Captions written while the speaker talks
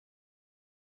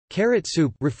Carrot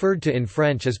soup, referred to in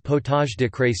French as potage de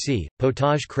crécy,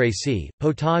 potage crécy,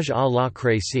 potage à la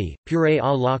crécy, purée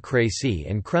à la crécy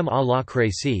and crème à la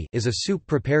crécy, is a soup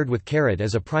prepared with carrot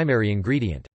as a primary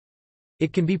ingredient.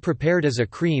 It can be prepared as a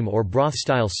cream or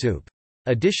broth-style soup.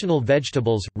 Additional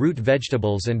vegetables, root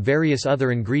vegetables and various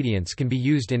other ingredients can be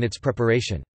used in its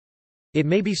preparation. It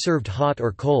may be served hot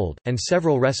or cold, and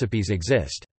several recipes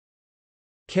exist.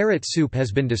 Carrot soup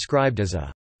has been described as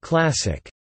a classic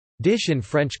dish in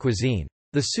French cuisine.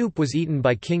 The soup was eaten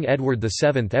by King Edward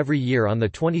VII every year on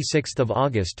 26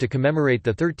 August to commemorate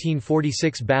the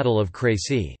 1346 Battle of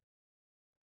Crécy.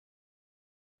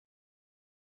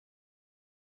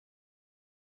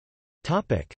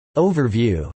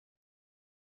 Overview.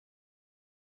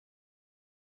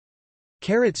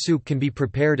 Carrot soup can be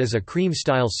prepared as a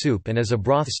cream-style soup and as a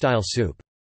broth-style soup.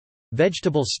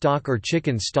 Vegetable stock or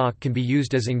chicken stock can be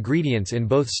used as ingredients in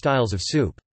both styles of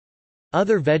soup.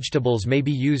 Other vegetables may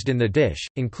be used in the dish,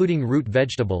 including root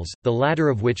vegetables, the latter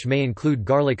of which may include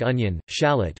garlic, onion,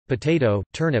 shallot, potato,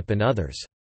 turnip and others.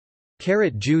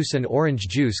 Carrot juice and orange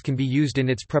juice can be used in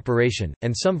its preparation,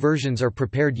 and some versions are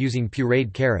prepared using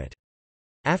pureed carrot.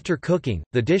 After cooking,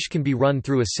 the dish can be run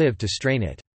through a sieve to strain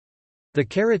it. The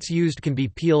carrots used can be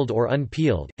peeled or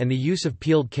unpeeled, and the use of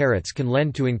peeled carrots can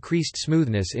lend to increased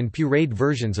smoothness in pureed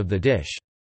versions of the dish.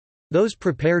 Those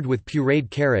prepared with pureed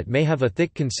carrot may have a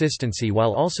thick consistency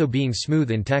while also being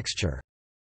smooth in texture.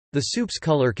 The soup's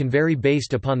color can vary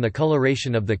based upon the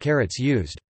coloration of the carrots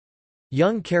used.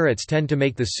 Young carrots tend to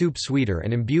make the soup sweeter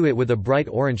and imbue it with a bright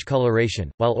orange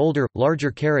coloration, while older, larger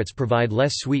carrots provide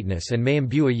less sweetness and may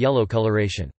imbue a yellow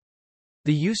coloration.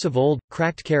 The use of old,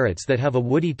 cracked carrots that have a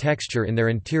woody texture in their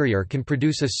interior can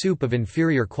produce a soup of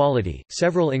inferior quality.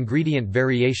 Several ingredient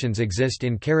variations exist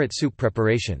in carrot soup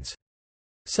preparations.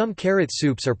 Some carrot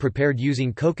soups are prepared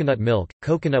using coconut milk,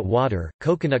 coconut water,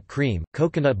 coconut cream,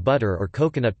 coconut butter or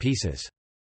coconut pieces.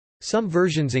 Some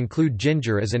versions include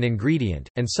ginger as an ingredient,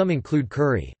 and some include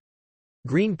curry.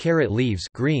 Green carrot leaves,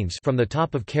 greens from the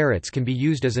top of carrots can be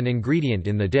used as an ingredient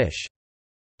in the dish.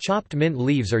 Chopped mint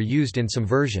leaves are used in some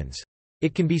versions.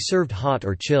 It can be served hot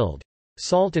or chilled.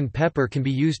 Salt and pepper can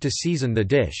be used to season the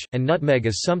dish, and nutmeg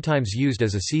is sometimes used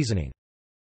as a seasoning.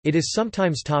 It is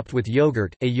sometimes topped with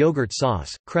yogurt, a yogurt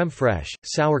sauce, crème fraîche,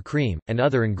 sour cream, and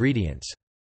other ingredients.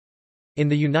 In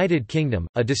the United Kingdom,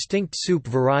 a distinct soup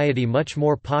variety much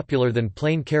more popular than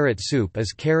plain carrot soup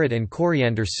is carrot and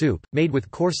coriander soup, made with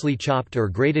coarsely chopped or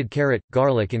grated carrot,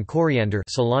 garlic and coriander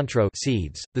cilantro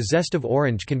seeds. The zest of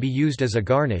orange can be used as a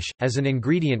garnish, as an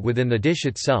ingredient within the dish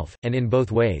itself, and in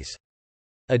both ways.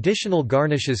 Additional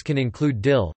garnishes can include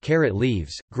dill, carrot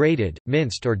leaves, grated,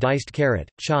 minced or diced carrot,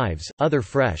 chives, other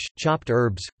fresh, chopped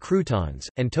herbs, croutons,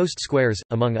 and toast squares,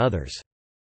 among others.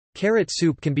 Carrot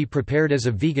soup can be prepared as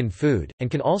a vegan food,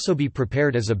 and can also be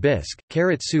prepared as a bisque.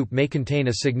 Carrot soup may contain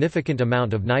a significant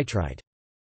amount of nitrite.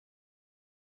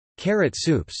 Carrot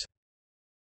soups.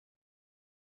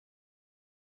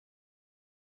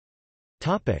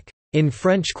 In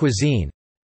French cuisine.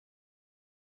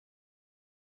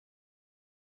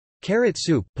 Carrot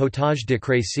soup, potage de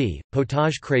crécy,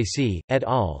 potage crécy, et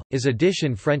al., is a dish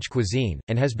in French cuisine,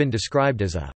 and has been described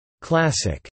as a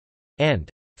classic and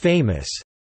famous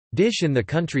dish in the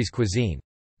country's cuisine.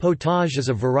 Potage is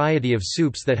a variety of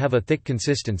soups that have a thick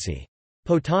consistency.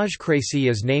 Potage crécy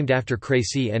is named after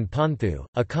Crécy en Ponthieu,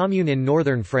 a commune in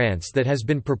northern France that has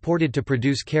been purported to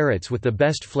produce carrots with the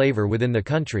best flavor within the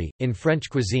country. In French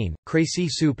cuisine, crécy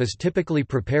soup is typically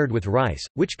prepared with rice,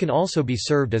 which can also be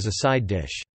served as a side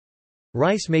dish.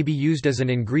 Rice may be used as an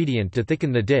ingredient to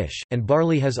thicken the dish, and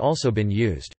barley has also been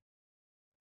used.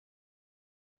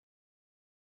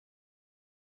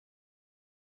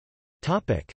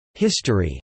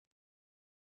 History.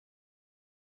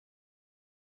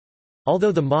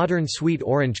 Although the modern sweet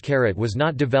orange carrot was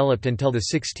not developed until the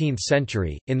 16th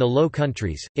century, in the Low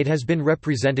Countries, it has been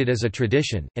represented as a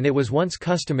tradition, and it was once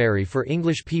customary for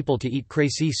English people to eat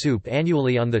crécy soup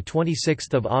annually on 26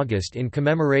 August in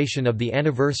commemoration of the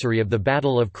anniversary of the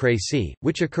Battle of Crécy,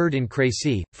 which occurred in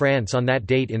Crécy, France on that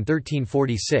date in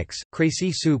 1346.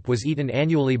 Crécy soup was eaten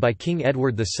annually by King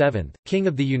Edward VII, King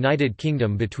of the United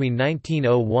Kingdom between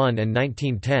 1901 and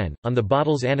 1910, on the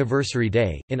bottle's anniversary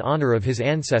day, in honour of his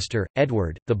ancestor,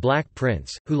 Edward, the Black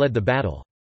Prince, who led the battle.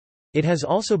 It has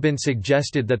also been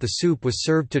suggested that the soup was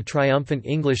served to triumphant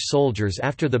English soldiers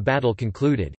after the battle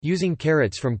concluded. Using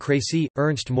carrots from Crécy,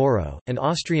 Ernst Moreau, an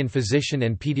Austrian physician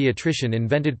and pediatrician,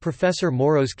 invented Professor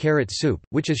Moreau's carrot soup,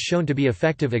 which is shown to be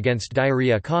effective against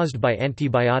diarrhea caused by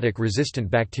antibiotic-resistant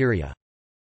bacteria.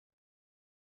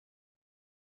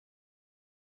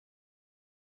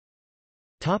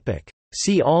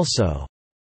 See also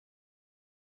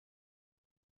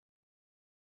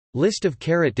List of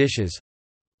carrot dishes.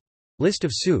 List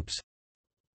of soups.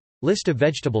 List of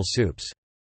vegetable soups.